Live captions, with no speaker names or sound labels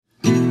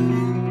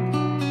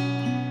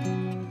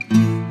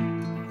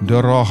De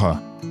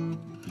rogge.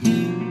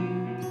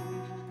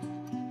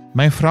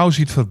 Mijn vrouw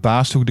ziet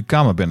verbaasd hoe ik de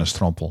kamer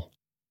binnenstrompel.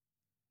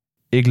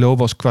 Ik loop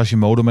als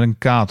Quasimodo met een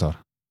kater.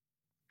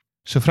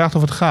 Ze vraagt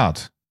of het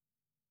gaat.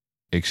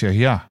 Ik zeg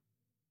ja.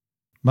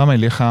 Maar mijn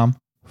lichaam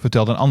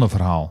vertelt een ander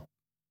verhaal.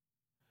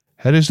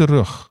 Het is de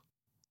rug.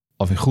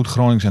 Of in goed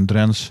Gronings en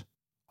Drents,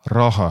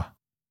 rogge.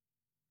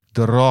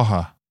 De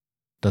rogge,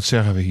 dat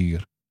zeggen we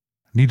hier.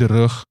 Niet de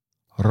rug,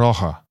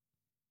 rogge.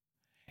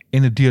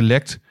 In het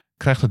dialect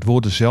krijgt het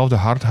woord dezelfde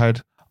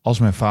hardheid als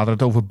mijn vader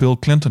het over Bill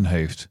Clinton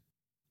heeft.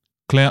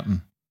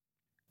 Clinton.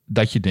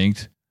 Dat je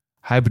denkt,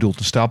 hij bedoelt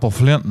een stapel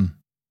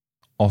flinten.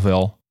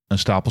 Ofwel een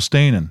stapel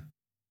stenen.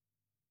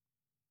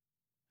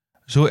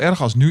 Zo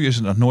erg als nu is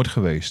het nog nooit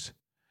geweest.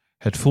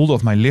 Het voelde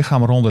of mijn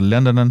lichaam rond de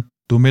lendenen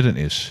doormidden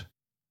is.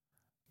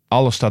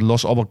 Alles staat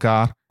los op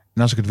elkaar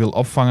en als ik het wil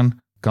opvangen,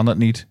 kan dat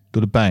niet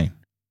door de pijn.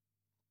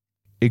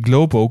 Ik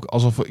loop ook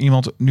alsof er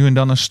iemand nu en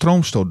dan een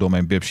stroomstoot door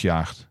mijn bibs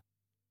jaagt.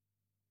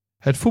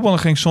 Het voetballen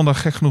ging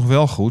zondag gek genoeg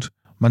wel goed,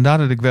 maar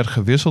nadat ik werd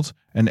gewisseld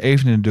en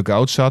even in de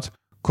dugout zat,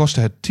 kostte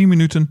het 10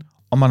 minuten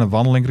om aan een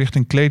wandeling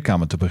richting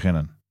kleedkamer te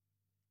beginnen.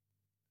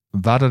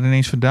 Waar dat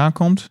ineens vandaan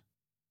komt?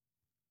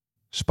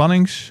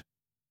 Spannings?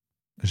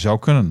 Zou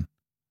kunnen.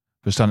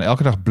 We staan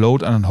elke dag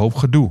bloot aan een hoop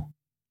gedoe.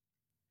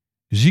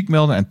 Ziek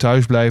melden en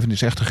thuisblijven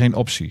is echter geen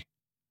optie.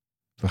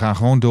 We gaan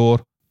gewoon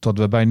door tot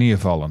we bij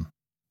neervallen.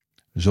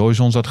 Zo is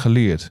ons dat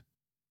geleerd.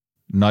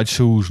 Night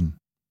Susan.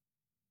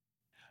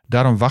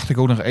 Daarom wacht ik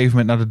ook nog even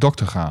met naar de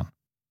dokter gaan.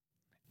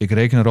 Ik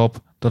reken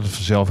erop dat het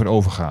vanzelf weer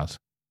overgaat.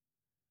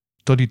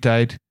 Tot die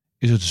tijd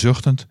is het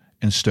zuchtend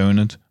en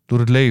steunend door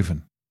het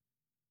leven.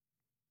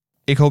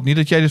 Ik hoop niet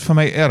dat jij dit van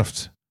mij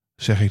erft,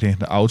 zeg ik tegen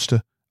de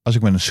oudste als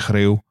ik met een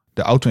schreeuw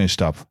de auto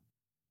instap.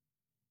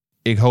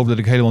 Ik hoop dat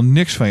ik helemaal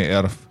niks van je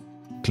erf,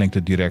 klinkt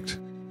het direct.